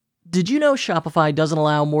Did you know Shopify doesn't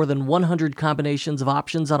allow more than 100 combinations of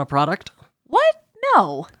options on a product? What?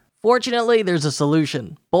 No. Fortunately, there's a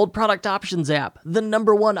solution. Bold Product Options app, the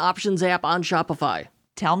 #1 options app on Shopify.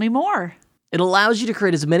 Tell me more. It allows you to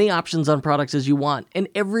create as many options on products as you want, in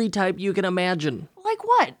every type you can imagine. Like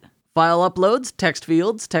what? File uploads, text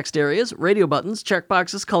fields, text areas, radio buttons,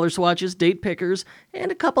 checkboxes, color swatches, date pickers, and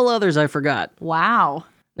a couple others I forgot. Wow.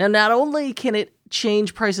 Now, not only can it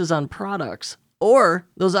change prices on products, or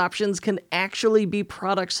those options can actually be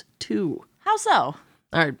products too. How so? All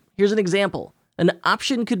right, here's an example. An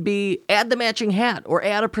option could be add the matching hat or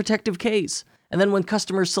add a protective case. And then when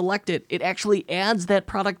customers select it, it actually adds that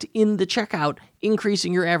product in the checkout,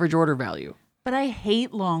 increasing your average order value. But I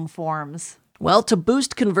hate long forms. Well, to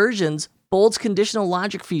boost conversions, Bold's conditional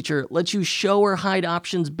logic feature lets you show or hide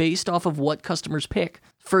options based off of what customers pick.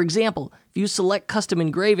 For example, if you select custom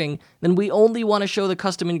engraving, then we only want to show the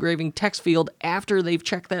custom engraving text field after they've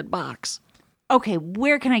checked that box. Okay,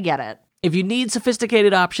 where can I get it? If you need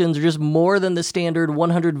sophisticated options or just more than the standard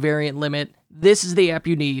 100 variant limit, this is the app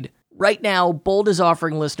you need. Right now, Bold is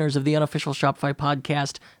offering listeners of the Unofficial Shopify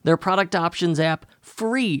podcast their product options app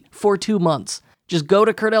free for 2 months. Just go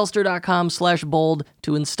to kurtelster.com/bold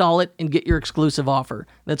to install it and get your exclusive offer.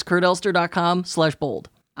 That's kurtelster.com/bold.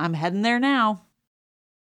 I'm heading there now.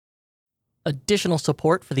 Additional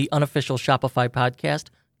support for the Unofficial Shopify podcast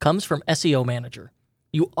comes from SEO Manager.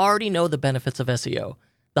 You already know the benefits of SEO.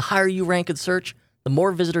 The higher you rank in search, the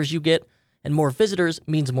more visitors you get, and more visitors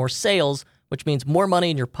means more sales, which means more money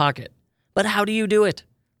in your pocket. But how do you do it?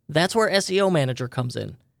 That's where SEO Manager comes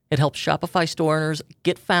in. It helps Shopify store owners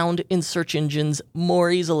get found in search engines more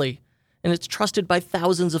easily, and it's trusted by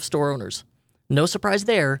thousands of store owners. No surprise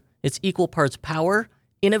there, it's equal parts power,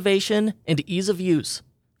 innovation, and ease of use.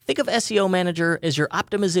 Think of SEO Manager as your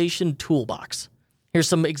optimization toolbox. Here's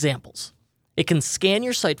some examples. It can scan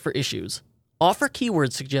your site for issues, offer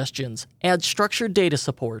keyword suggestions, add structured data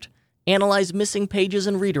support, analyze missing pages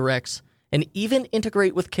and redirects, and even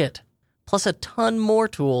integrate with Kit, plus a ton more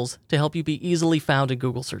tools to help you be easily found in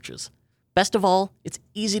Google searches. Best of all, it's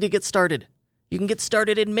easy to get started. You can get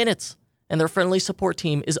started in minutes, and their friendly support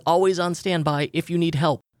team is always on standby if you need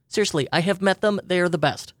help. Seriously, I have met them. They are the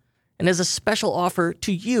best. And as a special offer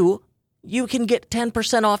to you, you can get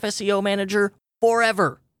 10% off SEO Manager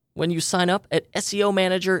forever when you sign up at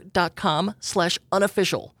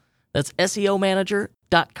SEOmanager.com/unofficial. That's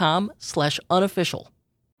SEOmanager.com/unofficial.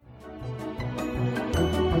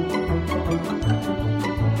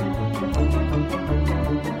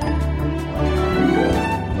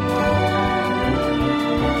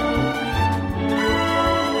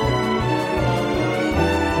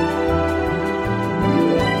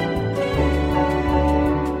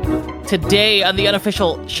 Today on the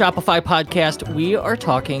Unofficial Shopify podcast, we are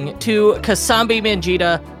talking to Kasambi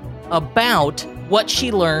Manjita about what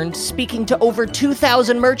she learned speaking to over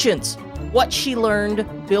 2,000 merchants, what she learned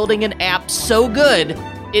building an app so good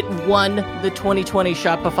it won the 2020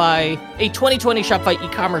 Shopify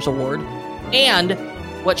e-commerce award, and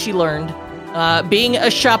what she learned being a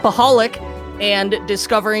shopaholic and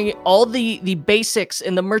discovering all the basics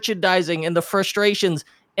and the merchandising and the frustrations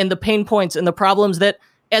and the pain points and the problems that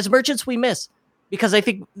as merchants we miss. Because I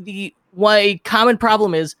think the common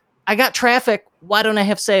problem is, I got traffic, why don't I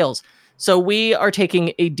have sales? So we are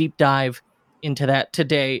taking a deep dive into that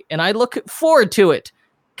today, and I look forward to it.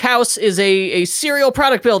 Kaus is a serial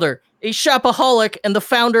product builder, a shopaholic, and the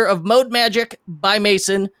founder of Mode Magic by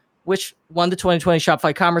Mason, which won the 2020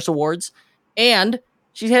 Shopify Commerce Awards. And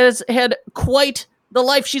she has had quite the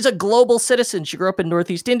life. She's a global citizen. She grew up in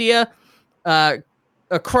Northeast India,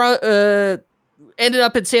 ended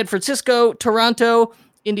up in San Francisco, Toronto,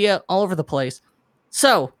 India, all over the place.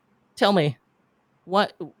 So, tell me, why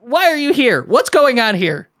are you here? What's going on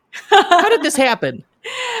here? How did this happen?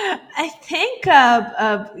 I think,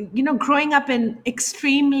 growing up in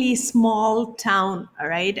extremely small town,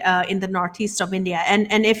 right, in the northeast of India,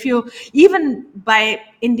 and if you, even by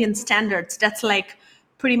Indian standards, that's like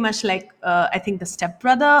pretty much like, I think the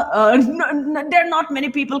stepbrother. There are not many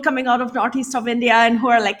people coming out of northeast of India and who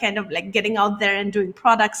are like kind of like getting out there and doing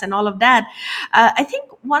products and all of that. I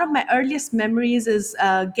think one of my earliest memories is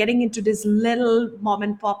getting into these little mom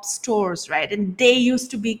and pop stores, right? And they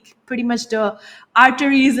used to be pretty much the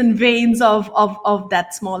arteries and veins of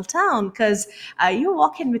that small town, because you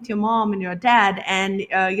walk in with your mom and your dad, and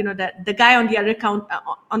the guy on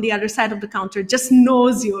the other side of the counter just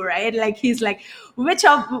knows you, right? Like he's like, which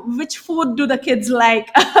food do the kids like?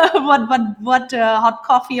 what hot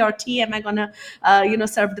coffee or tea am I gonna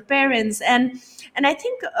serve the parents? And I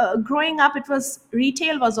think growing up,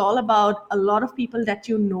 retail was all about a lot of people that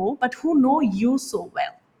you know, but who know you so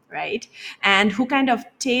well. right? And who kind of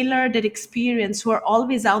tailor that experience, who are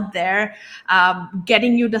always out there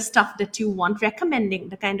getting you the stuff that you want, recommending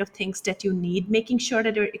the kind of things that you need, making sure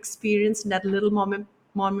that your experience in that little mom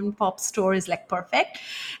and pop store is like perfect.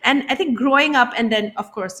 And I think growing up, and then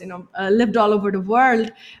of course lived all over the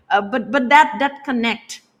world, but that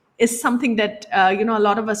connect is something that a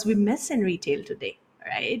lot of us we miss in retail today,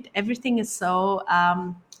 right? Everything is so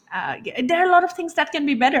there are a lot of things that can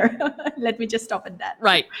be better. Let me just stop at that.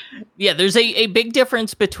 Right. Yeah, there's a big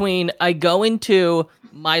difference between I go into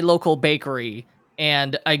my local bakery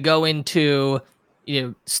and I go into,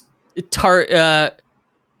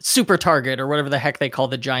 Super Target or whatever the heck they call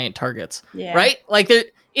the giant Targets. Yeah. Right? Like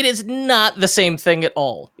it is not the same thing at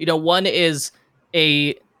all. One is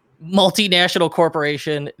a multinational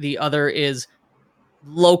corporation, the other is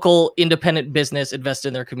local independent business invested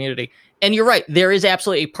in their community. And you're right, there is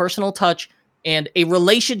absolutely a personal touch and a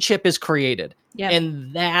relationship is created. Yeah.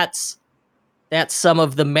 And that's some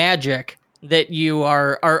of the magic that you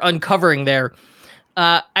are uncovering there.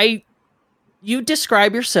 You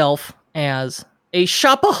describe yourself as a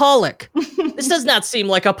shopaholic. This does not seem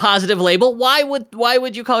like a positive label. Why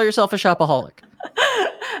would you call yourself a shopaholic?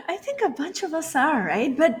 I think a bunch of us are,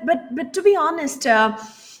 right? But to be honest,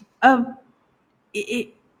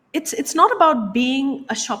 it's not about being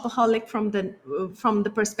a shopaholic from the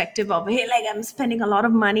perspective of, hey, like I'm spending a lot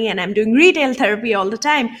of money and I'm doing retail therapy all the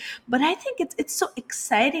time. But I think it's so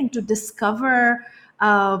exciting to discover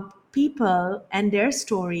people and their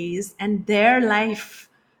stories and their life,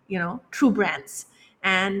 through brands.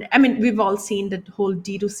 And I mean, we've all seen the whole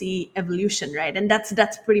D2C evolution, right? And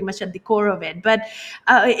that's pretty much at the core of it. But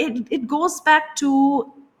it goes back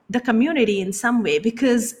to the community in some way,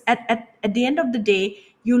 because at the end of the day,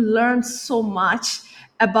 you learn so much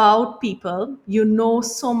about people,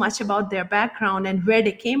 so much about their background and where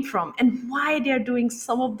they came from and why they're doing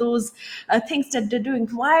some of those things that they're doing.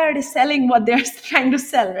 Why are they selling what they're trying to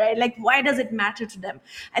sell, right? Like, why does it matter to them?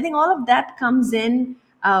 I think all of that comes in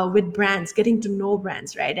with brands, getting to know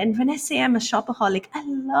brands, right? And when I say I'm a shopaholic, I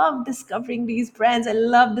love discovering these brands. I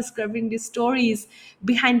love discovering these stories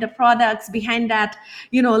behind the products, behind that,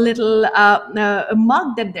 little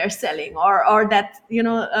mug that they're selling, or that,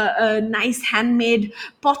 a nice handmade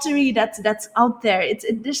pottery that's out there.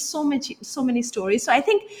 There's so many stories. So I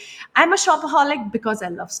think I'm a shopaholic because I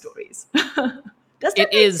love stories. Does that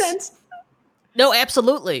make sense? No,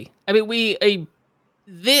 absolutely. I mean,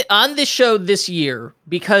 on this show this year,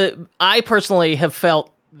 because I personally have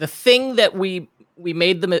felt the thing that we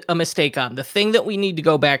made a mistake on, the thing that we need to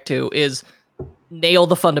go back to is nail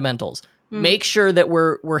the fundamentals. Make sure that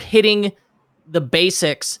we're hitting the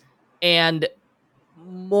basics, and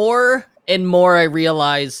more and more I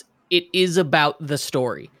realize it is about the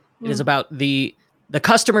story. It is about the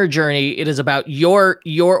customer journey. It is about your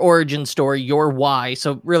origin story, your why.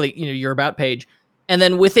 So really, your about page. And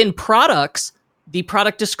then within products, the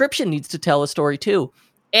product description needs to tell a story too.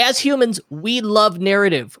 As humans, we love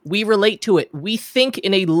narrative. We relate to it. We think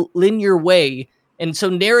in a linear way. And so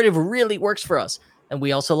narrative really works for us. And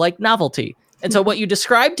we also like novelty. And so what you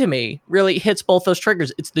described to me really hits both those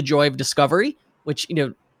triggers. It's the joy of discovery, which,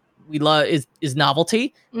 we love is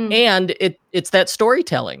novelty. And it's that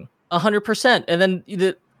storytelling, 100%. And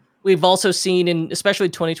then we've also seen in, especially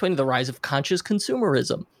 2020, the rise of conscious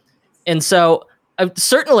consumerism. And so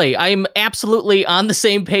certainly, I'm absolutely on the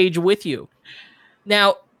same page with you.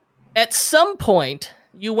 Now, at some point,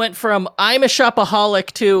 you went from I'm a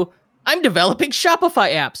shopaholic to I'm developing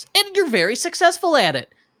Shopify apps, and you're very successful at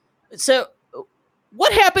it. So,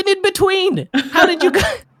 what happened in between? How do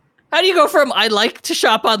you go from I like to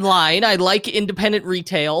shop online, I like independent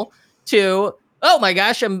retail, to oh my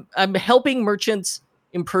gosh, I'm helping merchants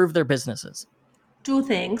improve their businesses? Two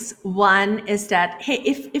things. One is that, hey,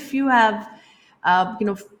 if you have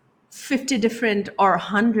 50 different or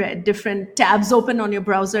 100 different tabs open on your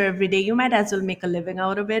browser every day, you might as well make a living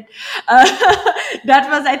out of it. That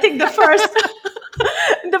was, I think, the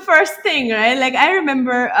first thing, right? Like, I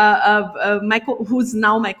remember who's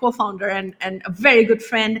now my co-founder and a very good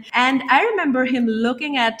friend. And I remember him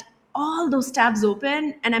looking at all those tabs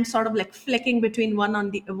open, and I'm sort of like flicking between one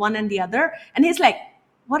and the other. And he's like,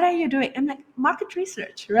 what are you doing? I'm like, market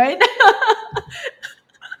research, right?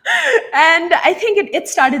 And I think it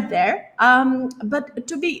started there. But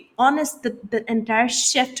to be honest, the entire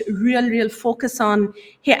shift, real focus on,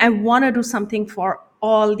 hey, I want to do something for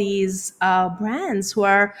all these brands who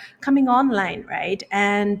are coming online, right?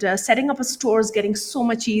 And setting up a store is getting so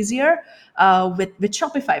much easier with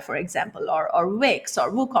Shopify, for example, or Wix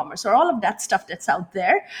or WooCommerce or all of that stuff that's out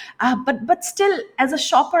there. But still, as a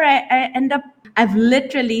shopper, I've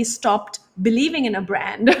literally stopped believing in a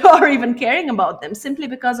brand or even caring about them, simply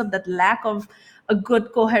because of that lack of a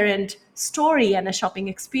good coherent story and a shopping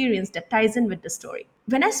experience that ties in with the story.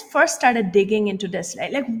 When I first started digging into this,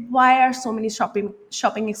 right, like why are so many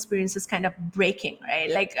shopping experiences kind of breaking, right?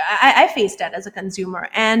 Like I faced that as a consumer,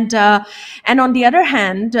 and on the other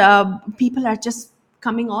hand, people are just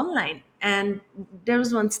coming online. And there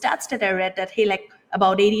was one stats that I read that, hey, like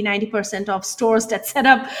about 80-90% of stores that set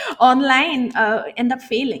up online end up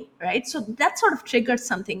failing, right? So that sort of triggered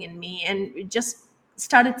something in me, and it just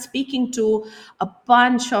started speaking to a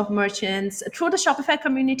bunch of merchants through the Shopify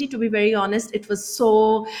community. To be very honest, it was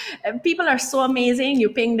so, people are so amazing. You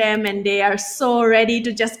ping them and they are so ready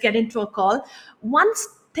to just get into a call. Once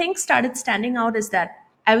things started standing out is that,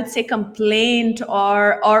 I would say, complaint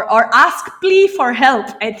or ask, plea for help.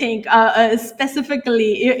 I think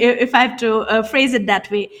specifically, if I have to phrase it that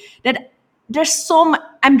way, that there's so much.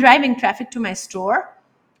 I'm driving traffic to my store,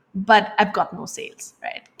 but I've got no sales,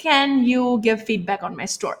 right? Can you give feedback on my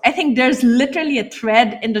store? I think there's literally a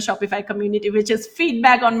thread in the Shopify community, which is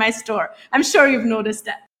feedback on my store. I'm sure you've noticed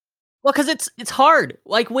that. Well, because it's hard.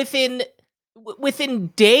 Like within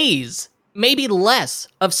days, maybe less,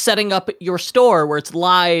 of setting up your store where it's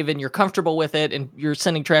live and you're comfortable with it and you're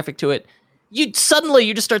sending traffic to it, you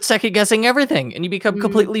just start second guessing everything and you become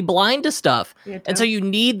completely blind to stuff. Yeah, and so you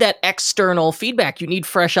need that external feedback. You need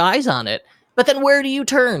fresh eyes on it. But then where do you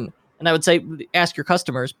turn? And I would say ask your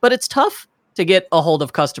customers, but it's tough to get a hold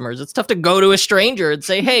of customers. It's tough to go to a stranger and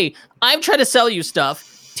say, hey, I'm trying to sell you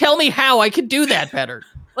stuff. Tell me how I could do that better.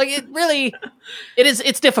 Like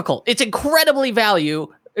it's difficult. It's incredibly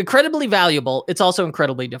valuable. It's also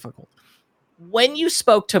incredibly difficult. When you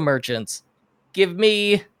spoke to merchants, tell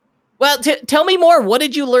me more. What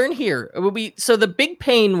did you learn here? So the big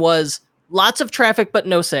pain was lots of traffic, but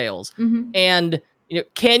no sales. Mm-hmm. And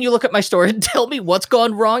can you look at my store and tell me what's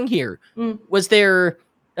gone wrong here? Was there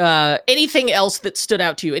anything else that stood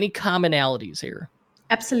out to you? Any commonalities here?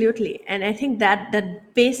 Absolutely. And I think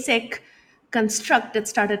that basic construct that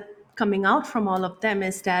started coming out from all of them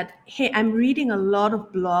is that, hey, I'm reading a lot of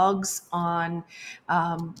blogs on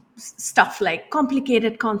stuff like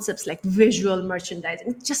complicated concepts like visual merchandising.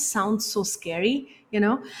 It just sounds so scary,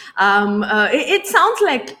 it sounds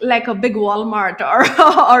like a big Walmart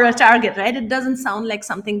or a Target, right? It doesn't sound like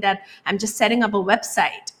something that I'm just setting up a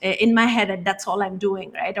website in my head and that's all I'm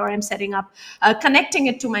doing, right? Or I'm setting up, connecting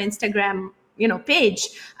it to my Instagram page.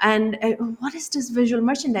 And what is this visual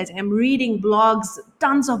merchandising? I'm reading blogs,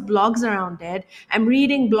 tons of blogs around it. I'm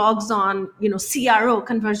reading blogs on, CRO,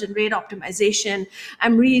 conversion rate optimization.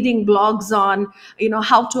 I'm reading blogs on,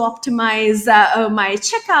 how to optimize my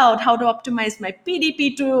checkout, how to optimize my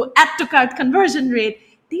PDP to add to cart conversion rate.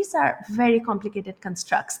 These are very complicated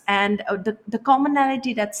constructs. And the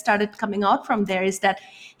commonality that started coming out from there is that,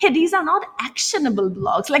 hey, these are not actionable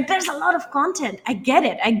blogs. Like there's a lot of content. I get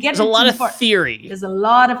it. There's a lot of theory. There's a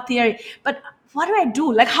lot of theory. But what do I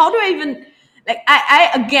do? Like, how do I even,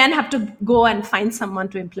 I again have to go and find someone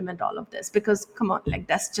to implement all of this because come on,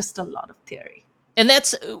 that's just a lot of theory. And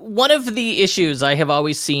that's one of the issues I have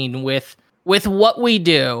always seen with what we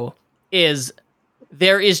do is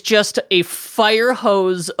there is just a fire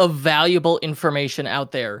hose of valuable information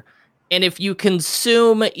out there. And if you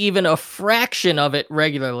consume even a fraction of it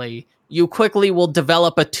regularly, you quickly will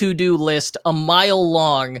develop a to-do list a mile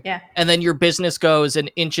long. Yeah. And then your business goes an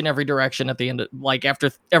inch in every direction at the end of, after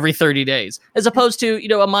every 30 days, as opposed to,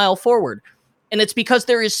 a mile forward. And it's because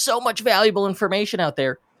there is so much valuable information out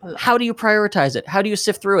there. How do you prioritize it? How do you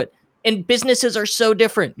sift through it? And businesses are so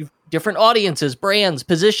different. You've different audiences, brands,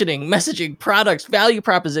 positioning, messaging, products, value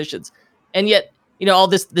propositions. And yet, all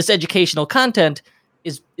this educational content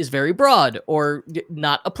is very broad or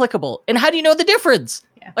not applicable. And how do you know the difference?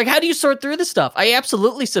 Yeah. How do you sort through this stuff? I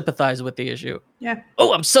absolutely sympathize with the issue. Yeah.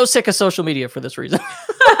 Oh, I'm so sick of social media for this reason.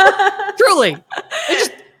 Truly. I'm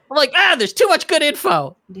like, there's too much good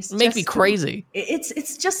info. It makes me crazy.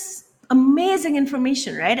 It's just amazing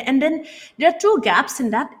information, right? And then there are two gaps in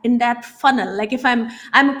that funnel. Like if I'm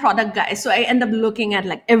a product guy, so I end up looking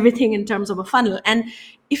at everything in terms of a funnel. And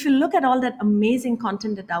if you look at all that amazing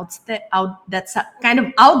content that's kind of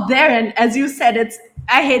out there, and as you said,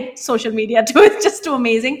 I hate social media too. It's just too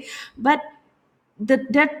amazing. But there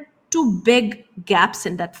are two big gaps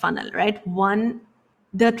in that funnel, right? One,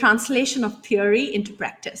 the translation of theory into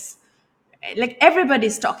practice. Like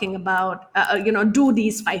everybody's talking about, do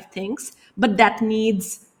these 5 things, but that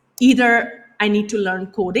needs either I need to learn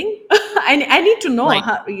coding, I need to know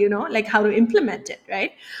right. how to implement it,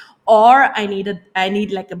 right? or I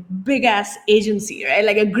need like a big ass agency, right?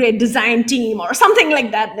 Like a great design team or something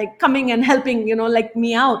like that, like coming and helping, like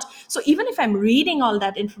me out. So even if I'm reading all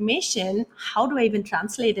that information, how do I even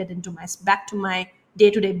translate it into back to my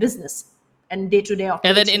day-to-day business and day-to-day And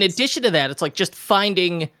operations? then in addition to that, it's like just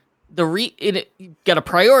finding you got to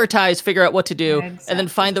prioritize, figure out what to do, and then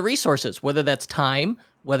find the resources, whether that's time,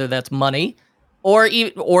 whether that's money, or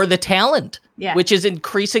the talent, Yeah. which is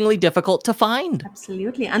increasingly difficult to find.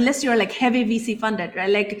 Absolutely. Unless you're like heavy VC funded, right?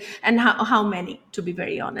 Like, and how many, to be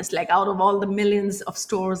very honest, like out of all the millions of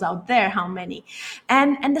stores out there, how many?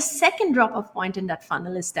 And the second drop off point in that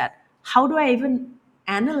funnel is that how do I even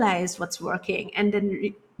analyze what's working and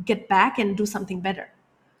then get back and do something better?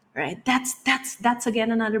 Right. That's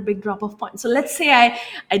again another big drop off point. So let's say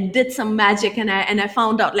I did some magic and I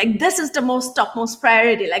found out like this is the topmost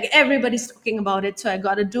priority. Like everybody's talking about it. So I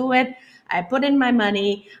got to do it. I put in my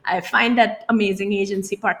money. I find that amazing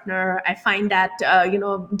agency partner. I find that,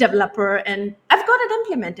 developer, and I've got it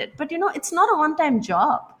implemented. But, it's not a one-time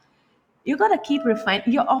job. You got to keep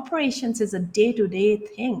refining. Your operations is a day-to-day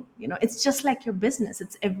thing. It's just like your business.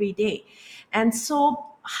 It's every day. And so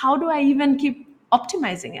how do I even keep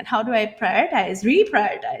optimizing it? How do I prioritize,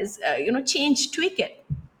 reprioritize, change, tweak it?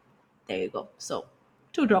 There you go. So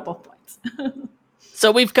 2 drop-off points.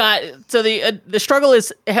 So we've got the struggle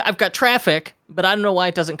is I've got traffic, but I don't know why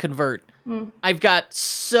it doesn't convert. I've got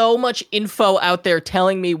so much info out there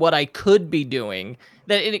telling me what I could be doing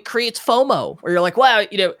that it creates FOMO, where you're like, wow,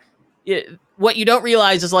 what you don't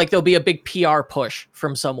realize is like there'll be a big PR push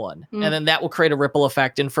from someone, and then that will create a ripple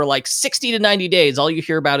effect. And for like 60 to 90 days, all you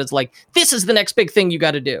hear about is like, this is the next big thing you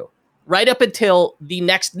got to do, right up until the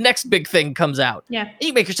next big thing comes out. Yeah. And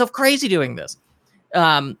you make yourself crazy doing this.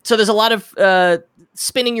 So there's a lot of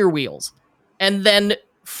spinning your wheels. And then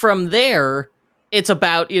from there, it's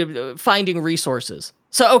about finding resources.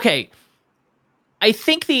 So, okay, I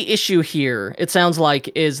think the issue here, it sounds like,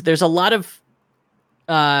 is there's a lot of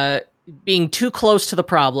being too close to the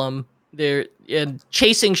problem, and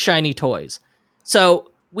chasing shiny toys.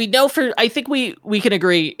 So we know I think we can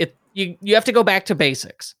agree, you have to go back to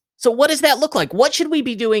basics. So what does that look like? What should we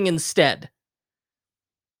be doing instead?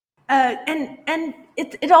 And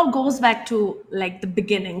it all goes back to like the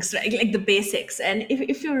beginnings, right? Like the basics. And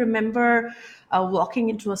if you remember walking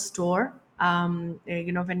into a store, when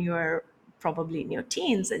you were probably in your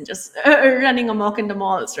teens and just running amok in the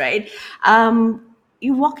malls, right?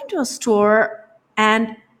 You walk into a store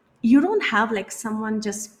and you don't have like someone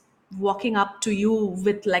just walking up to you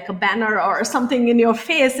with like a banner or something in your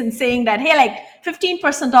face and saying that, hey, like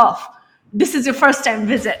 15% off. This is your first time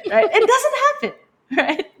visit, right? It doesn't happen.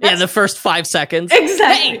 Right? Yeah, the first 5 seconds.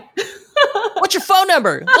 Exactly. Hey, what's your phone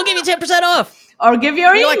number? We'll give you 10% off. Or give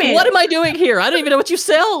your You're email. like, what am I doing here? I don't even know what you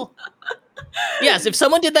sell. Yes, if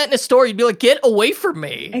someone did that in a store, you'd be like, get away from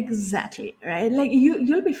me. Exactly, right? Like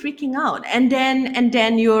you'll be freaking out. And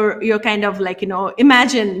then you're kind of like,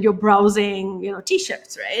 imagine you're browsing,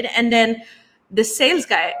 t-shirts, right? And then the sales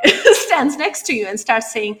guy stands next to you and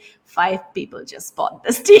starts saying, 5 people just bought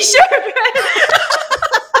this t-shirt, right?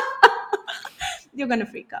 You're going to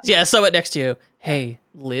freak out. Yeah, someone next to you. Hey,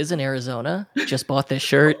 Liz in Arizona just bought this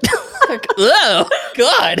shirt. Oh,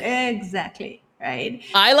 God. Exactly, right?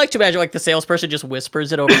 I like to imagine like the salesperson just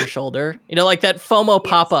whispers it over your shoulder. Like that FOMO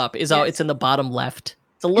pop-up is it's in the bottom left.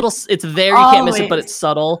 It's a little, it's there, you can't miss it, but it's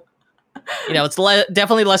subtle. It's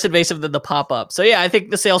definitely less invasive than the pop-up. So yeah, I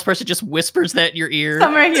think the salesperson just whispers that in your ear.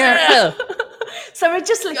 Somewhere here. Yeah. So we're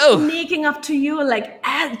just like sneaking up to you, like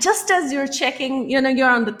just as you're checking, you're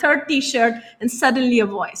on the 3rd t-shirt and suddenly a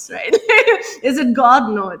voice, right? Is it God?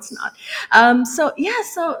 No, it's not. So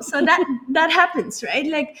that happens, right?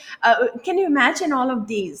 Like, can you imagine all of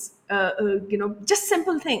these, just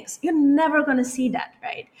simple things? You're never going to see that,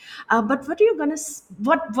 right? But what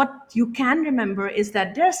you can remember is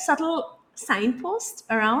that there are subtle signposts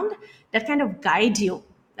around that kind of guide you.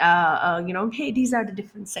 Hey, these are the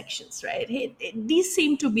different sections, right? Hey, these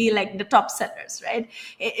seem to be like the top sellers, right?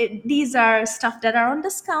 These are stuff that are on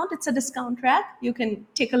discount. It's a discount rack. You can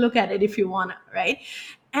take a look at it if you want to, right?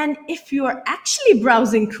 And if you're actually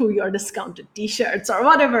browsing through your discounted t-shirts or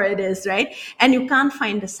whatever it is, right? And you can't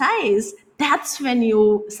find the size, that's when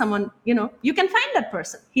you can find that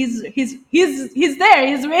person. He's there,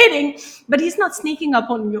 he's waiting, but he's not sneaking up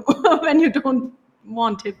on you when you don't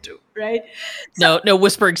want him to, right? No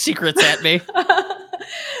whispering secrets at me.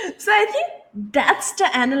 So I think that's the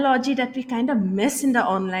analogy that we kind of miss in the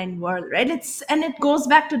online world, right? It goes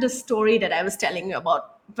back to the story that I was telling you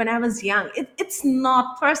about when I was young. It's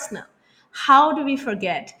not personal. How do we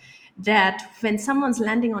forget that when someone's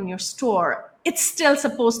landing on your store, it's still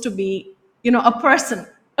supposed to be, a person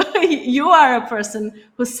You are a person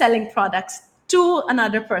who's selling products to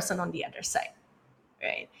another person on the other side,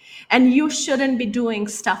 right? And you shouldn't be doing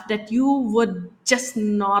stuff that you would just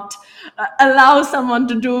not allow someone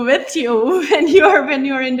to do with you when you're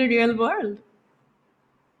in the real world.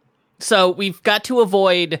 So we've got to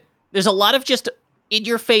avoid, there's a lot of just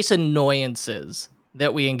in-your-face annoyances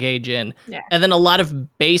that we engage in. Yeah. And then a lot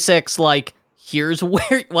of basics like, here's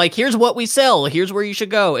what we sell, here's where you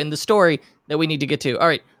should go in the story that we need to get to. All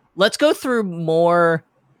right, let's go through more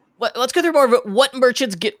of what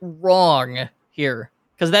merchants get wrong here.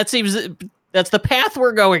 Because that's the path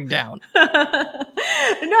we're going down. No,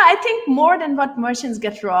 I think more than what merchants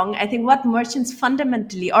get wrong, I think what merchants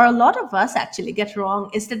fundamentally, or a lot of us actually get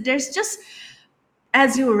wrong, is that there's just,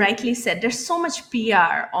 as you rightly said, there's so much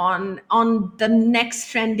PR on the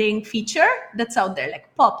next trending feature that's out there,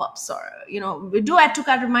 like pop-ups, or we do add to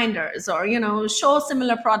cart reminders, or show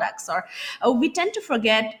similar products, or we tend to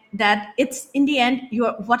forget that it's, in the end,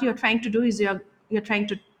 what you're trying to do is you're trying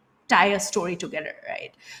to tie a story together,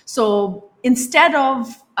 right? So instead of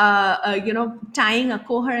tying a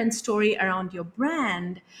coherent story around your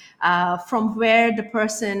brand, from where the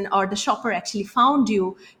person or the shopper actually found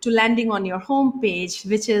you to landing on your homepage,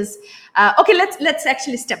 which is okay. Let's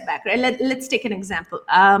actually step back, right? Let's take an example.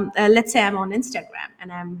 Let's say I'm on Instagram and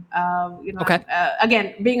I'm Okay.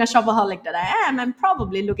 again, being a shopaholic that I am, I'm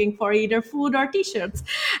probably looking for either food or t-shirts,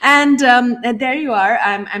 and there you are.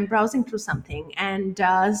 I'm browsing through something, and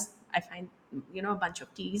I find a bunch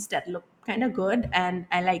of teas that look kind of good and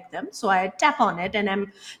I like them, so I tap on it and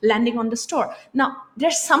I'm landing on the store. Now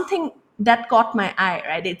there's something that caught my eye,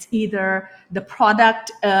 right? It's either the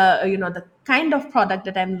product, the kind of product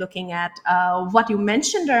that I'm looking at, what you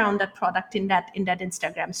mentioned around that product in that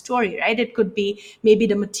Instagram story, right? It could be maybe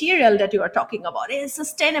the material that you are talking about is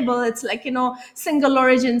sustainable. It's like, single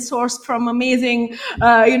origin sourced from amazing,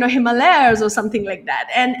 Himalayas or something like that.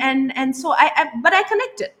 And so but I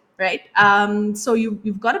connected, right? So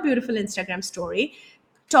you've got a beautiful Instagram story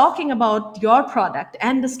talking about your product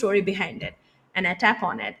and the story behind it. And I tap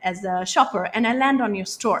on it as a shopper and I land on your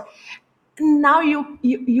store. Now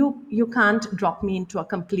you can't drop me into a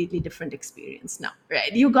completely different experience now,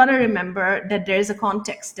 right? You got to remember that there is a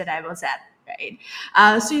context that I was at, right?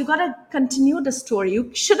 So you got to continue the story. You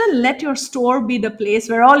shouldn't let your store be the place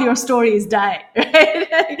where all your stories die, right?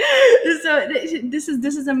 So this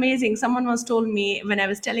is amazing. Someone once told me when I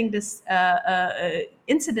was telling this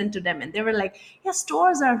incident to them, and they were like, yeah,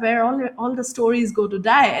 stores are where all the stories go to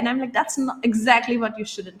die. And I'm like, that's not exactly what you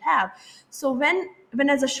shouldn't have. So when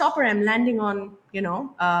as a shopper I'm landing on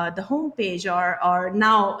the homepage or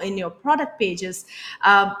now in your product pages,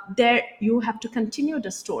 there you have to continue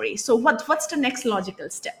the story. So what's the next logical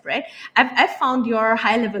step, right? I've found your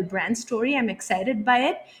high level brand story. I'm excited by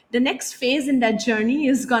it. The next phase in that journey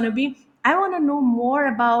is going to be, I want to know more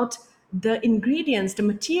about the ingredients, the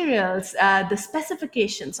materials, the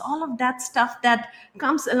specifications, all of that stuff that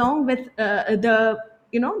comes along with the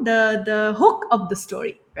hook of the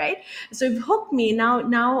story, right? So you've hooked me.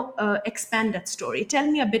 Now expand that story. Tell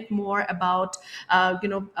me a bit more about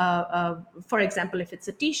for example, if it's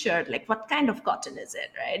a t-shirt, like what kind of cotton is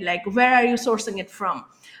it, right? Like where are you sourcing it from?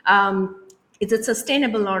 Is it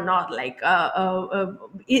sustainable or not? Like,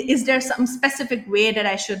 is there some specific way that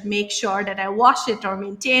I should make sure that I wash it or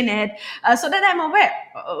maintain it, so that I'm aware?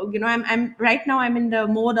 I'm right now, I'm in the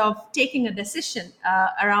mode of taking a decision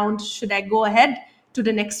around, should I go ahead to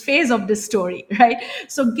the next phase of this story, right?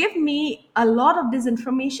 So give me a lot of this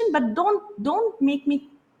information, but don't make me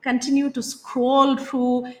continue to scroll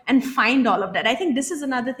through and find all of that. I think this is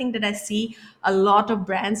another thing that I see a lot of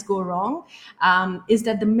brands go wrong, is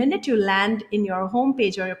that the minute you land in your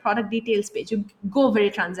homepage or your product details page, you go very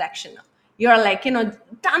transactional. You're like,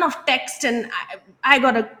 ton of text and I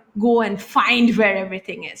gotta go and find where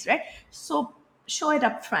everything is, right? So show it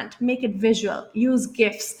up front, make it visual, use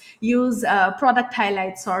GIFs, use product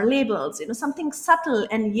highlights or labels, something subtle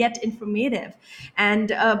and yet informative.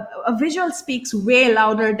 And a visual speaks way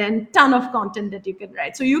louder than ton of content that you can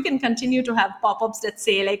write. So you can continue to have pop-ups that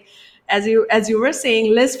say, like, as you were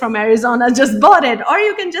saying, Liz from Arizona just bought it, or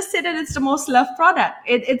you can just say that it's the most loved product.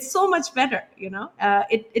 It's so much better,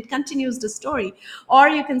 it continues the story. Or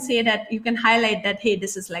you can say that, you can highlight that, hey,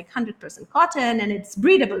 this is like 100% cotton and it's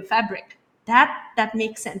breathable fabric. That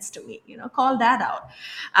makes sense to me, call that out.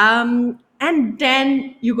 And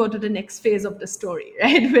then you go to the next phase of the story,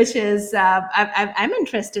 right? Which is, I'm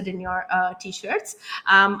interested in your t-shirts.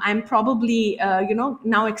 I'm probably,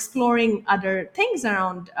 now exploring other things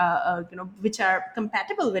around, which are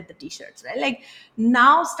compatible with the t-shirts, right? Like,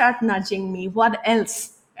 now start nudging me. What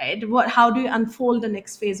else? right? How do you unfold the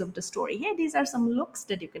next phase of the story? Hey, these are some looks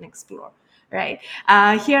that you can explore, right?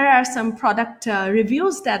 Here are some product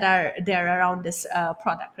reviews that are there around this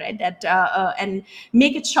product, right? And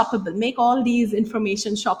make it shoppable, make all these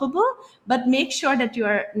information shoppable, but make sure that you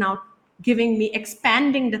are now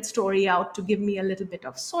expanding that story out to give me a little bit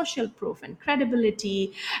of social proof and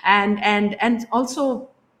credibility, and also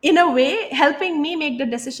in a way helping me make the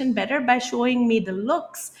decision better by showing me the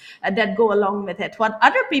looks that go along with it,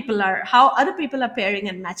 how other people are pairing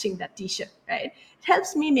and matching that t-shirt, right? It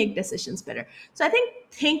helps me make decisions better. So I think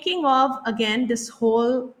thinking of, again, this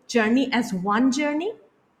whole journey as one journey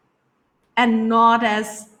and not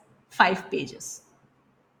as 5 pages,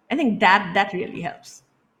 I think that really helps.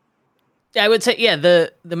 I would say, yeah,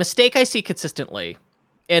 the mistake I see consistently,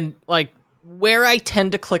 and like where I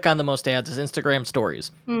tend to click on the most ads, is Instagram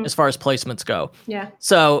stories as far as placements go. Yeah.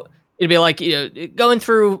 So it'd be like, going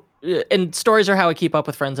through, and stories are how I keep up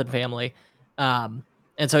with friends and family. And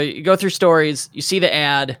so you go through stories, you see the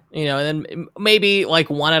ad, and then maybe like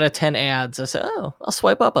 1 out of 10 ads, I say, oh, I'll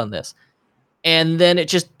swipe up on this. And then it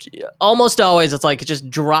just, almost always, it's like it just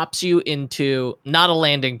drops you into not a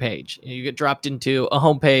landing page. You get dropped into a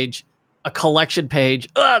homepage, a collection page.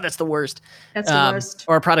 Oh, that's the worst. That's the worst.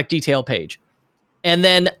 Or a product detail page. And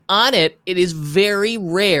then on it is very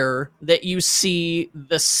rare that you see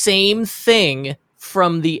the same thing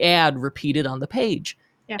from the ad repeated on the page.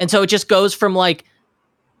 Yeah. And so it just goes from like,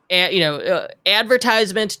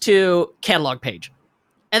 advertisement to catalog page.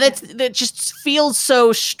 And that just feels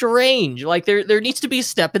so strange. Like there needs to be a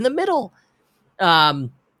step in the middle.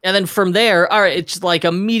 And then from there, all right, it's like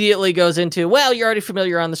immediately goes into, well, you're already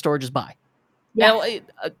familiar on the store, just buy. Yeah.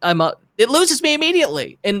 Now, it loses me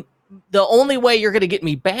immediately. And the only way you're going to get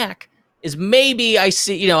me back is maybe I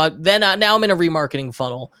see, then now I'm in a remarketing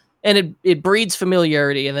funnel, and it breeds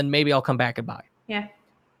familiarity, and then maybe I'll come back and buy. Yeah.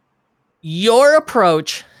 Your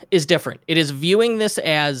approach is different. It is viewing this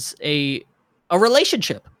as a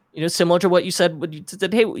relationship. Similar to what you said when you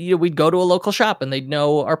said, hey, we'd go to a local shop and they'd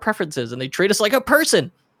know our preferences and they treat us like a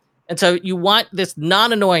person. And so you want this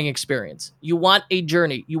non-annoying experience. You want a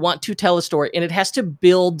journey. You want to tell a story, and it has to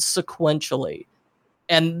build sequentially.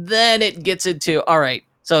 And then it gets into, all right,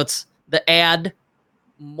 so it's the ad,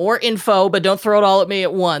 more info, but don't throw it all at me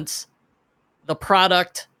at once. The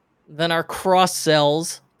product, then our cross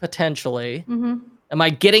sells potentially. Mm-hmm. Am I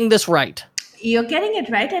getting this right? You're getting it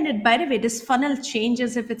right. And by the way, this funnel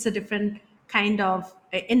changes if it's a different kind of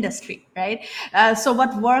industry, right? So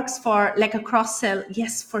what works for like a cross sell,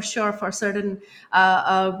 yes, for sure, for certain,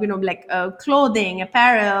 clothing,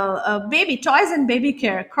 apparel, baby toys and baby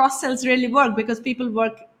care, cross sells really work because people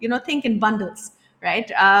think in bundles,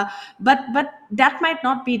 right? But that might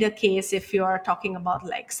not be the case if you're talking about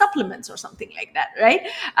like supplements or something like that, right?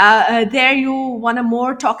 There you want to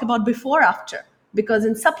more talk about before, after. Because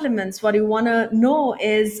in supplements, what you want to know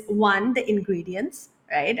is, one, the ingredients,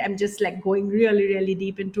 right? I'm just like going really, really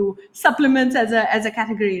deep into supplements as a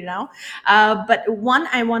category now. But one,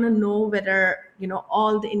 I want to know whether,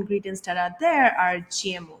 all the ingredients that are there are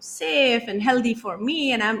GMO safe and healthy for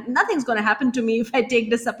me. And nothing's going to happen to me if I take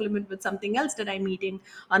the supplement with something else that I'm eating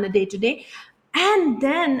on a day-to-day. And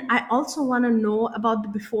then I also want to know about the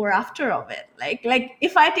before after of it. Like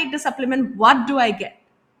if I take the supplement, what do I get?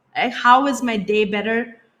 Right? How is my day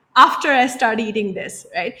better after I start eating this,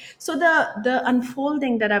 right? So the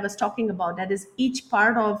unfolding that I was talking about, that is each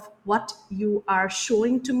part of what you are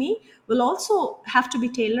showing to me, will also have to be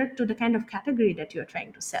tailored to the kind of category that you're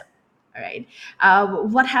trying to sell. All right.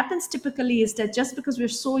 What happens typically is that just because we're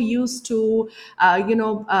so used to,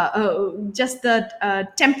 just the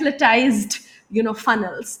templatized,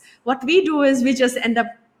 funnels, what we do is we just end up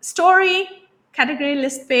story, category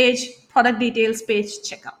list page, product details page,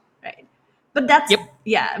 checkout. But that's,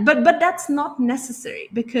 but that's not necessary,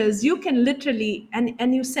 because you can literally,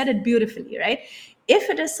 and you said it beautifully, right? If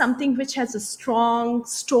it is something which has a strong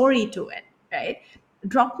story to it, right?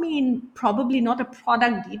 Drop me in probably not a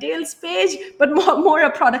product details page, but more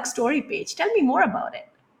a product story page. Tell me more about it,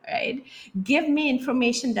 right? Give me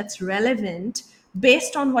information that's relevant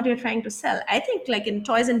based on what you're trying to sell. I think like in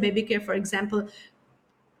toys and baby care, for example,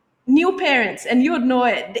 new parents, and you would know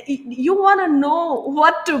it, you want to know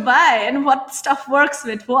what to buy and what stuff works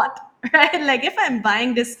with what, right? Like if I'm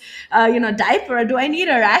buying this diaper, do I need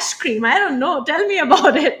a rash cream? I don't know, tell me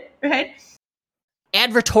about it, right?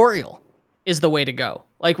 Advertorial is the way to go.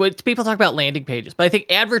 Like when people talk about landing pages, but I think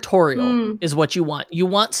advertorial is what you want. You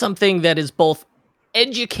want something that is both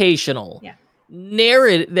educational,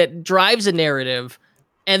 narrative, that drives a narrative,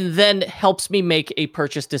 and then helps me make a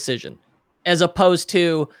purchase decision, as opposed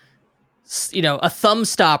to a thumb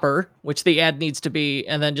stopper, which the ad needs to be,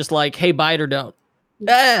 and then just like, hey, buy it or don't.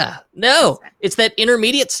 No, it's that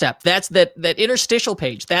intermediate step. That's that interstitial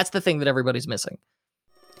page. That's the thing that everybody's missing.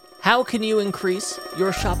 How can you increase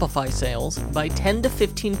your Shopify sales by 10 to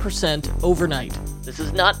 15% overnight? This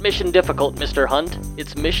is not mission difficult, Mr. Hunt.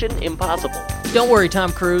 It's mission impossible. Don't worry,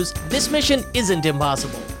 Tom Cruise. This mission isn't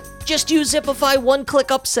impossible. Just use Zipify one-click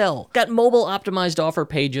upsell. Got mobile optimized offer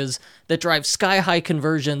pages that drive sky-high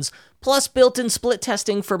conversions, plus built-in split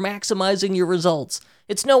testing for maximizing your results.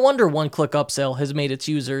 It's no wonder one-click upsell has made its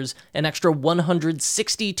users an extra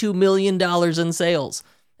 $162 million in sales.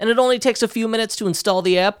 And it only takes a few minutes to install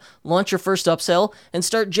the app, launch your first upsell, and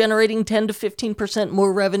start generating 10 to 15%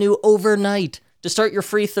 more revenue overnight. To start your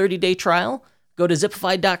free 30-day trial, go to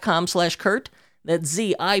zipify.com/Kurt. That's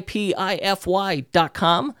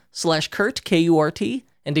zipify.com/Kurt, K-U-R-T.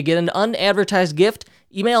 And to get an unadvertised gift,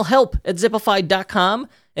 email help@zipify.com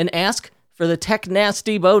and ask for the Tech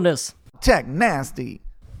Nasty bonus. Tech Nasty.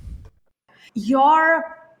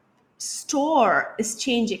 Your store is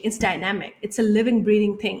changing. It's dynamic. It's a living,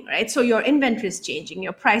 breathing thing, right? So your inventory is changing.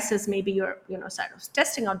 Your prices, maybe you're sort of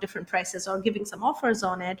testing out different prices or giving some offers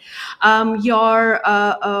on it. The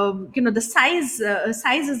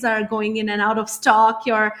sizes are going in and out of stock.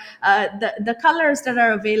 The colors that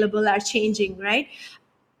are available are changing, right?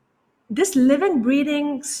 This living,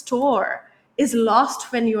 breathing store is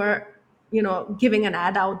lost when you're giving an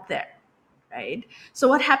ad out there. Right. So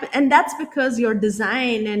what happened, and that's because your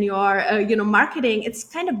design and your marketing, it's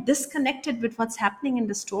kind of disconnected with what's happening in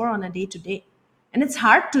the store on a day to day, and it's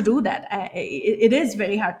hard to do that. It is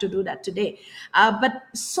very hard to do that today. But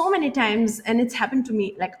so many times, and it's happened to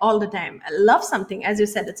me like all the time. I love something, as you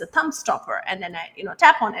said, it's a thumb stopper, and then I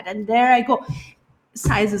tap on it, and there I go.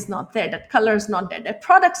 Size is not there. That color is not there. That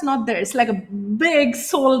product's not there. It's like a big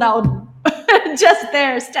sold out. Just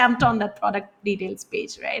there, stamped on that product details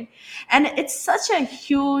page, right? And it's such a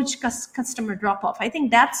huge customer drop-off. I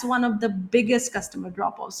think that's one of the biggest customer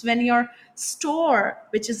drop-offs. When your store,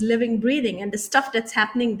 which is living, breathing, and the stuff that's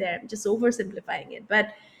happening there, I'm just oversimplifying it,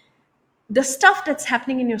 but the stuff that's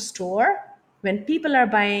happening in your store, when people are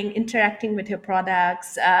buying, interacting with your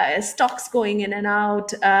products, stocks going in and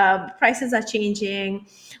out, prices are changing,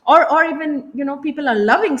 or even, people are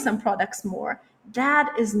loving some products more,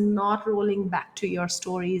 that is not rolling back to your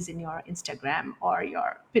stories in your Instagram or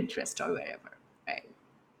your Pinterest or wherever, right?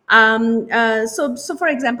 So for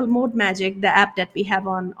example, Mode Magic, the app that we have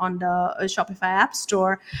on the Shopify App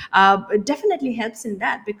Store, it definitely helps in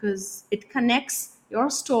that because it connects your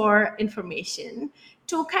store information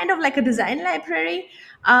to kind of like a design library.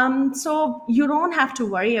 So you don't have to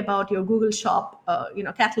worry about your Google Shop,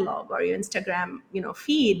 catalog or your Instagram,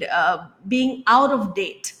 feed being out of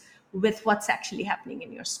date with what's actually happening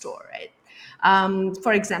in your store, right?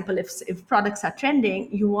 For example, if products are trending,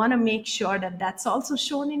 you want to make sure that that's also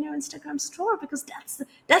shown in your Instagram store because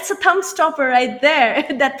that's a thumb stopper right there.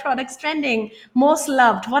 That product's trending, most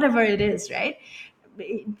loved, whatever it is, right?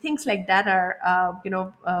 Things like that are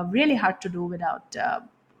really hard to do without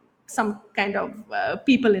some kind of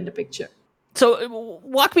people in the picture. So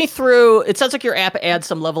walk me through. It sounds like your app adds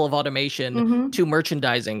some level of automation to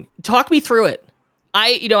merchandising. Talk me through it.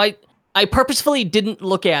 I purposefully didn't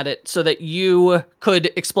look at it so that you could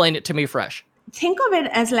explain it to me fresh. Think of it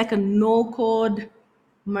as like a no-code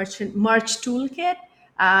merch toolkit,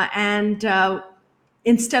 and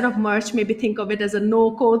instead of merch, maybe think of it as a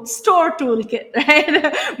no-code store toolkit,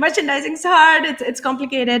 right? Merchandising is hard, it's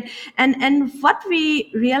complicated. And what we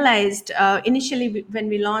realized initially when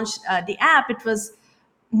we launched the app, it was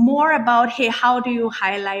more about, hey, how do you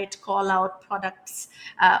highlight, call out products,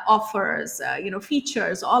 offers,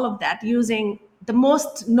 features, all of that using the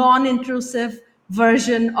most non-intrusive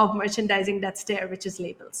version of merchandising that's there, which is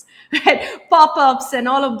labels, right? Pop-ups and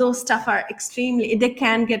all of those stuff are they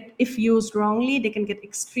can get, if used wrongly, they can get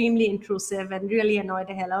extremely intrusive and really annoy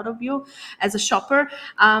the hell out of you as a shopper.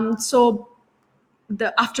 After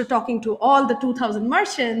talking to all the 2,000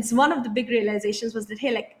 merchants, one of the big realizations was that,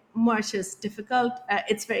 hey, merch is difficult.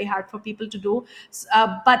 It's very hard for people to do,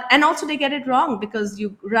 and also they get it wrong because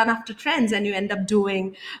you run after trends and you end up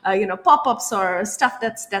doing, pop-ups or stuff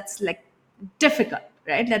that's like difficult,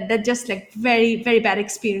 right? That just like very, very bad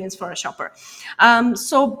experience for a shopper.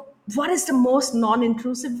 So what is the most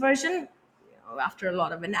non-intrusive version? After a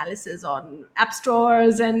lot of analysis on app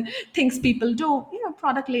stores and things people do,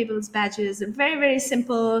 product labels, badges, and very, very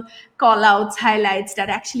simple call outs, highlights that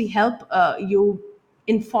actually help you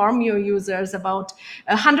inform your users about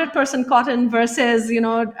 100% cotton versus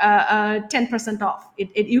 10% off.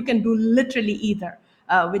 You can do literally either.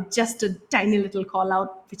 with just a tiny little call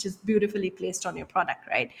out, which is beautifully placed on your product,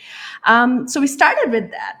 right? So we started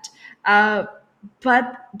with that.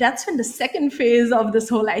 But that's when the second phase of this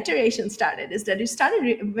whole iteration started, is that you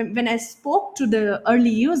started, when I spoke to the early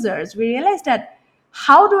users, we realized that,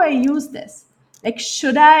 how do I use this? Like,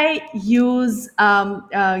 should I use,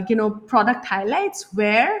 product highlights?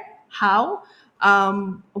 Where? How?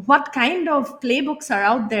 What kind of playbooks are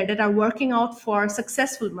out there that are working out for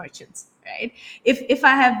successful merchants, right? If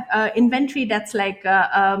I have inventory that's like,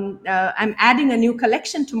 I'm adding a new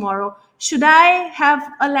collection tomorrow, should I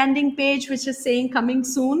have a landing page which is saying coming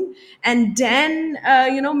soon, and then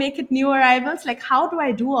make it new arrivals? Like, how do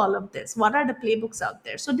I do all of this? What are the playbooks out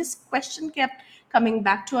there? So this question kept coming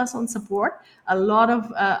back to us on support. A lot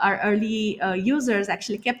of our early users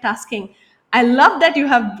actually kept asking, I love that you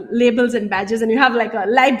have labels and badges and you have like a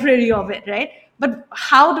library of it, right? But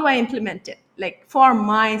how do I implement it, like, for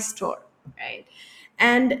my store, right?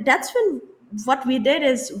 And that's when what we did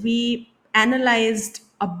is we analyzed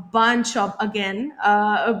a bunch of, again,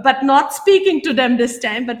 but not speaking to them this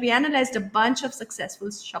time, but we analyzed a bunch of successful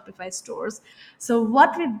Shopify stores. So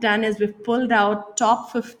what we've done is we've pulled out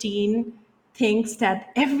top 15 things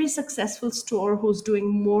that every successful store who's doing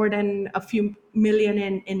more than a few million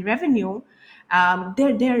in revenue,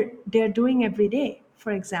 they're doing every day.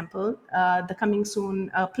 For example, the coming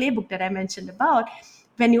soon playbook that I mentioned about,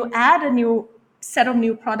 when you add a new set of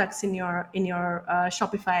new products in your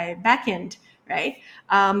Shopify backend, right?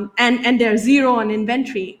 And they're zero on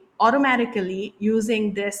inventory, automatically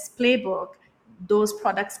using this playbook, those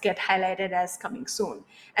products get highlighted as coming soon.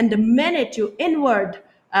 And the minute you inward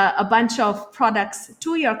a bunch of products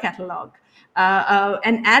to your catalog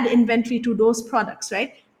and add inventory to those products,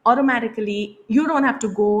 right? Automatically, you don't have to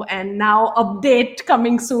go and now update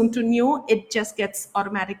coming soon to new. It just gets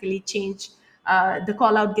automatically changed. The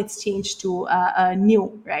call out gets changed to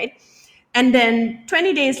new, right? And then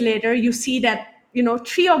 20 days later, you see that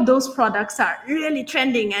 3 of those products are really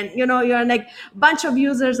trending, and you're like, a bunch of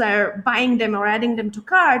users are buying them or adding them to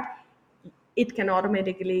cart. It can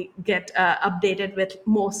automatically get updated with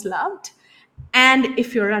most loved. And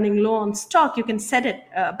if you're running low on stock, you can set it,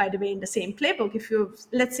 by the way, in the same playbook. If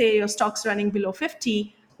let's say your stock's running below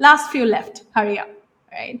 50, last few left, hurry up,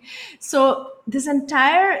 right? So this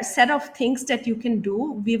entire set of things that you can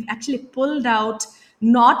do, we've actually pulled out,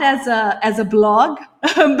 not as a blog,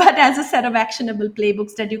 but as a set of actionable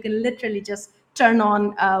playbooks that you can literally just turn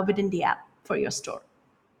on within the app for your store.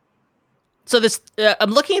 So this,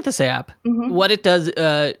 I'm looking at this app. Mm-hmm. What it does,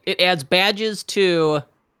 it adds badges to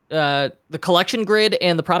the collection grid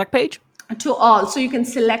and the product page? To all. So you can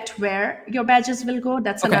select where your badges will go.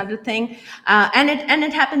 That's okay. Another thing. And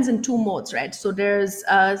it happens in 2 modes, right? So there's,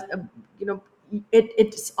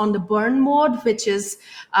 it's on the burn mode, which is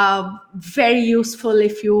very useful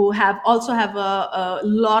if you also have a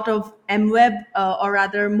lot of MWeb or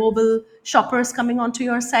rather mobile shoppers coming onto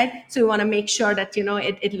your site. So you want to make sure that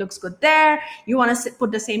it looks good there. You want to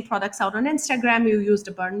put the same products out on Instagram. You use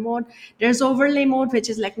the burn mode. There's overlay mode,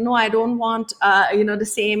 which is like, no, I don't want the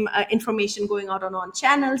same information going out on all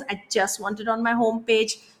channels. I just want it on my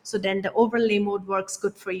homepage. So then the overlay mode works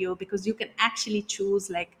good for you, because you can actually choose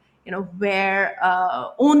like where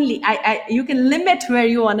only you can limit where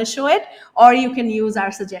you want to show it, or you can use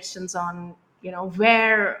our suggestions on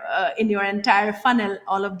where in your entire funnel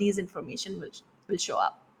all of these information will show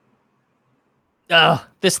up.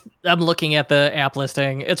 I'm looking at the app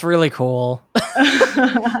listing. It's really cool.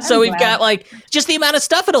 So we've got like just the amount of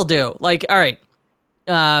stuff it'll do. Like, all right,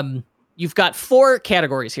 you've got 4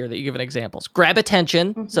 categories here that you give an examples. Grab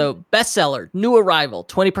attention. Mm-hmm. So bestseller, new arrival,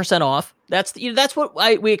 20% off. That's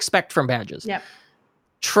what we expect from badges. Yep.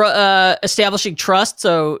 Establishing trust.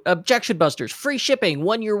 So objection busters, free shipping,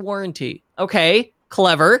 1-year warranty. Okay,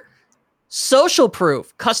 clever. Social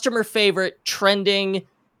proof, customer favorite, trending,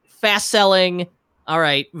 fast selling. All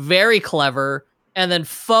right, very clever. And then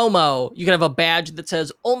FOMO, you can have a badge that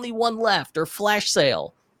says only 1 left or flash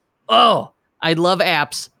sale. Oh, I love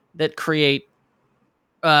apps that create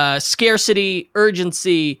scarcity,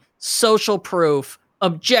 urgency, social proof,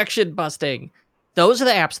 objection busting. Those are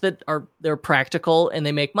the apps that they're practical and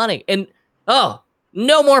they make money. And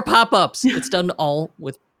no more pop-ups. It's done all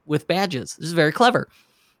with badges. This is very clever.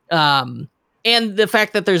 And the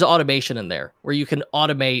fact that there's automation in there where you can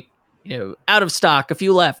automate, out of stock, a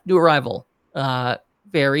few left, new arrival.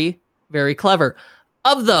 Very, very clever.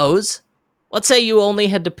 Of those, let's say you only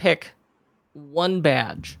had to pick 1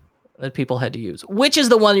 badge that people had to use. Which is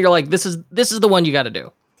the one you're like, this is the one you got to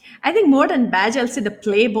do? I think more than badge, I'll say the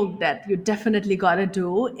playbook that you definitely got to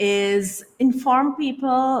do is inform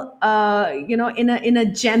people, in a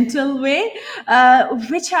gentle way,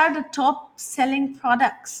 which are the top selling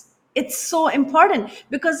products. It's so important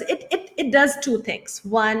because it does two things.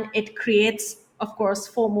 One, it creates, of course,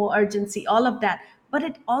 FOMO, urgency, all of that, but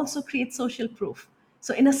it also creates social proof.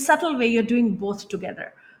 So in a subtle way, you're doing both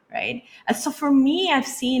together, right? And so for me, I've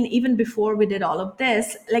seen even before we did all of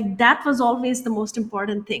this, like that was always the most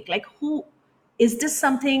important thing. Like, who is this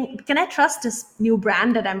something? Can I trust this new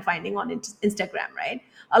brand that I'm finding on Instagram, right?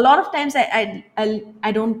 A lot of times I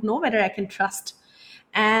don't know whether I can trust,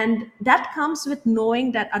 and that comes with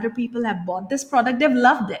knowing that other people have bought this product, they've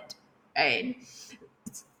loved it, right?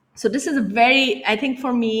 So this is a very, I think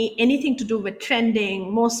for me, anything to do with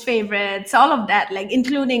trending, most favorites, all of that, like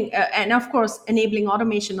including, and of course, enabling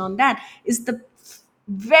automation on that is the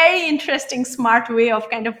very interesting, smart way of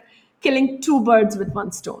kind of killing two birds with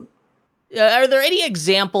one stone. Are there any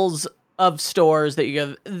examples of stores that you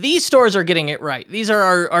go, these stores are getting it right? These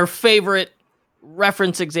are our favorite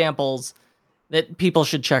reference examples that people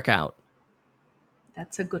should check out.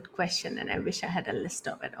 That's a good question, and I wish I had a list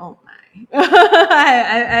of it. Oh my!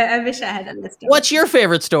 I wish I had a list of What's your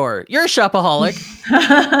favorite store? You're a shopaholic.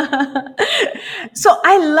 So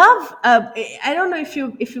I love. I don't know if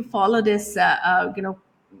you follow this,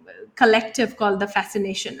 collective called The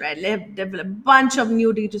Fascination, right? They have a bunch of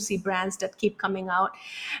new D2C brands that keep coming out,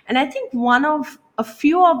 and I think one of a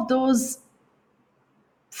few of those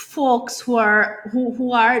folks who are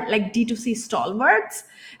like D2C stalwarts,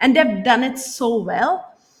 and they've done it so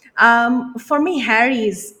well. For me,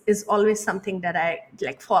 Harry's is always something that I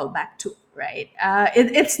like fall back to, right?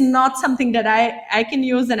 It's not something that I can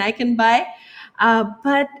use and I can buy,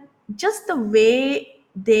 but just the way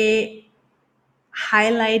they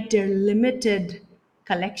highlight their limited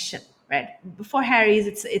collection, right? For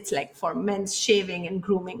Harry's, it's like for men's shaving and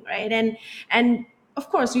grooming, right? And of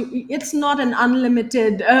course, it's not an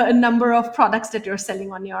unlimited number of products that you're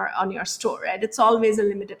selling on your store, right? It's always a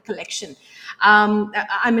limited collection.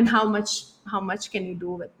 I mean, how much can you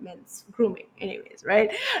do with men's grooming, anyways, right?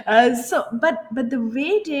 But the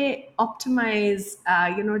way they optimize,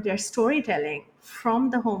 their storytelling from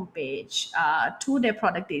the homepage to their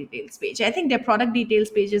product details page. I think their product details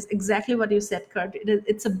page is exactly what you said, Kurt.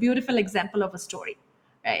 It's a beautiful example of a story,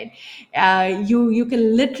 right? You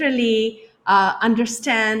can literally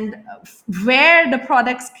understand where the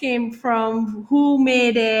products came from, who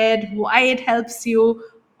made it, why it helps you,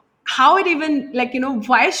 how it even,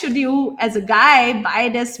 why should you as a guy buy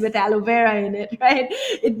this with aloe vera in it, right?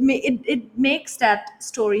 It makes that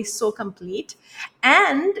story so complete.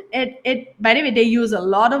 And it by the way, they use a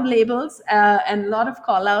lot of labels and a lot of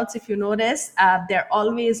call outs. If you notice, they're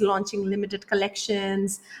always launching limited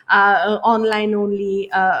collections, online only,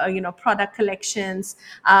 product collections,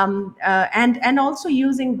 and also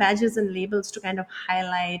using badges and labels to kind of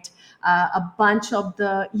highlight a bunch of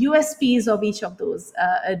the USPs of each of those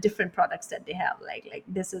different products that they have. Like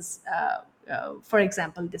this is, for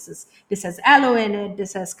example, this has aloe in it,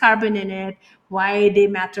 this has carbon in it, why they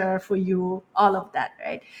matter for you, all of that,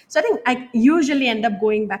 right? So I think I usually end up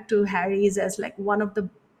going back to Harry's as like one of the,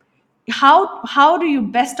 how do you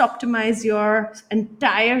best optimize your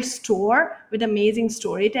entire store with amazing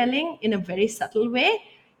storytelling in a very subtle way,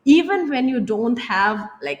 even when you don't have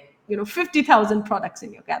 50,000 products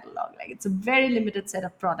in your catalog. Like, it's a very limited set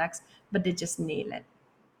of products, but they just nail it.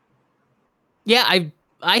 Yeah,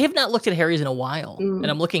 I have not looked at Harry's in a while, and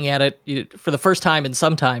I'm looking at it for the first time in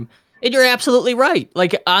some time. And you're absolutely right.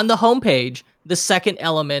 Like, on the homepage, the second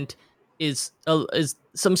element is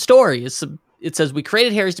some story. It says we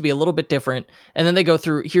created Harry's to be a little bit different, and then they go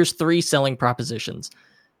through, here's 3 selling propositions.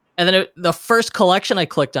 And then the first collection I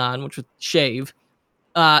clicked on, which was shave,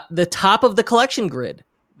 the top of the collection grid,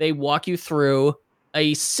 they walk you through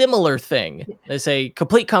a similar thing. They say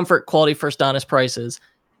complete comfort, quality, first honest prices.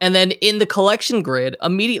 And then in the collection grid,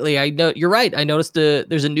 immediately, I know you're right. I noticed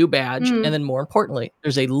there's a new badge, and then more importantly,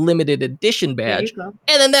 there's a limited edition badge, and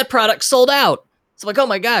then that product sold out. It's like, oh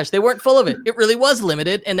my gosh, they weren't full of it. It really was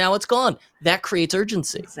limited, and now it's gone. That creates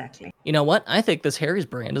urgency. Exactly. You know what? I think this Harry's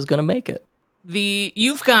brand is going to make it.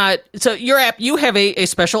 Your app, you have a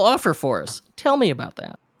special offer for us. Tell me about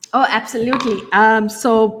that. Oh, absolutely.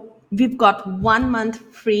 So we've got 1 month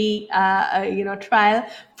free, trial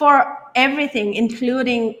for everything,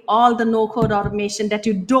 including all the no-code automation that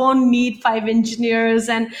you don't need 5 engineers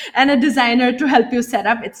and a designer to help you set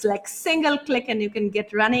up. It's like single click and you can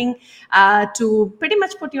get running to pretty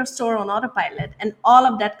much put your store on autopilot, and all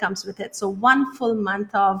of that comes with it. So 1 full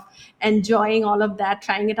month of enjoying all of that,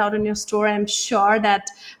 trying it out in your store. I'm sure that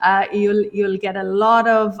you'll get a lot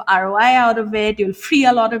of ROI out of it. You'll free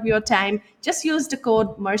a lot of your time. Just use the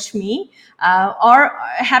code MERCHME, or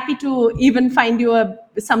happy to even find you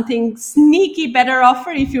something sneaky better offer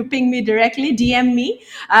if you ping me directly, DM me.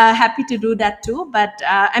 Happy to do that too. But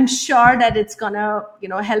I'm sure that it's gonna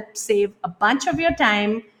help save a bunch of your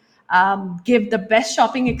time, give the best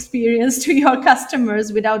shopping experience to your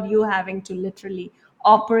customers without you having to literally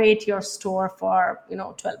operate your store for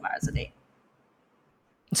 12 hours a day.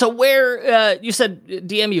 So where, you said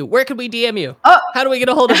DM you, where could we DM you? How do we get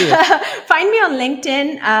a hold of you? Find me on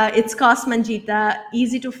LinkedIn. It's Cost Manjita.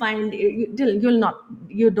 Easy to find.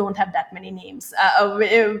 You don't have that many names,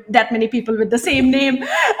 that many people with the same name.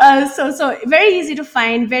 So very easy to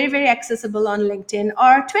find, very, very accessible on LinkedIn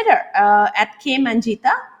or Twitter, at K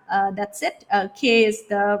Manjita. That's it. K is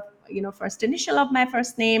the first initial of my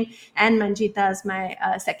first name, and Manjita is my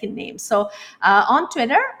second name. So on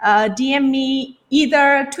Twitter, DM me,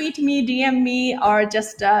 either tweet me, DM me, or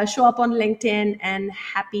just show up on LinkedIn, and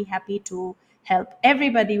happy to help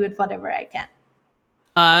everybody with whatever I can.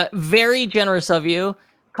 Very generous of you.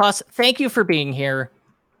 Cost, thank you for being here.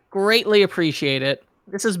 Greatly appreciate it.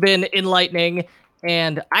 This has been enlightening,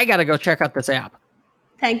 and I got to go check out this app.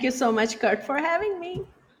 Thank you so much, Kurt, for having me.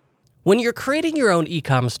 When you're creating your own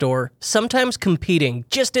e-com store, sometimes competing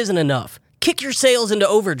just isn't enough. Kick your sales into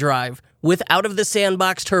overdrive with Out of the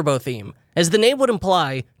Sandbox Turbo theme. As the name would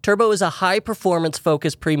imply, Turbo is a high-performance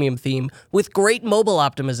focused premium theme with great mobile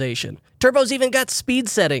optimization. Turbo's even got speed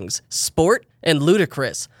settings, sport, and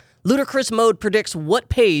ludicrous. Ludicrous mode predicts what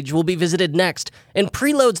page will be visited next and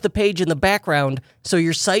preloads the page in the background so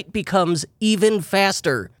your site becomes even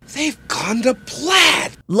faster. They've gone to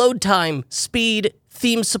Plaid! Load time, speed,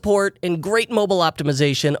 theme support, and great mobile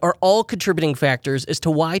optimization are all contributing factors as to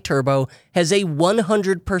why Turbo has a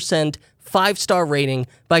 100% 5-star rating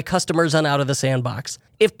by customers on Out of the Sandbox.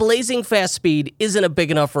 If blazing fast speed isn't a big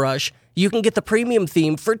enough rush, you can get the premium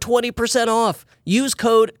theme for 20% off. Use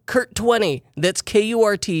code KURT20, that's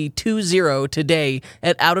KURT20 today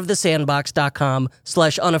at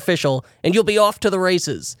outofthesandbox.com/unofficial, and you'll be off to the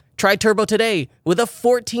races. Try Turbo today with a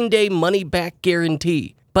 14-day money-back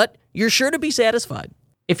guarantee. But you're sure to be satisfied.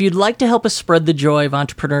 If you'd like to help us spread the joy of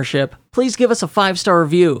entrepreneurship, please give us a 5-star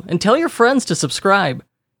review and tell your friends to subscribe. If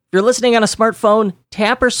you're listening on a smartphone,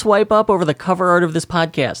 tap or swipe up over the cover art of this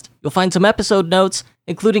podcast. You'll find some episode notes,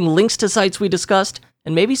 including links to sites we discussed,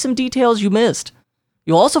 and maybe some details you missed.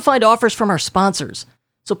 You'll also find offers from our sponsors,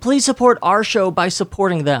 so please support our show by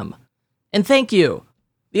supporting them. And thank you.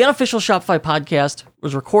 The Unofficial Shopify Podcast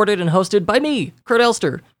was recorded and hosted by me, Kurt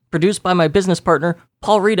Elster, produced by my business partner,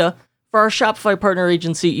 Paul Rita, for our Shopify partner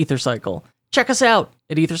agency, EtherCycle. Check us out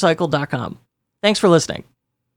at ethercycle.com. Thanks for listening.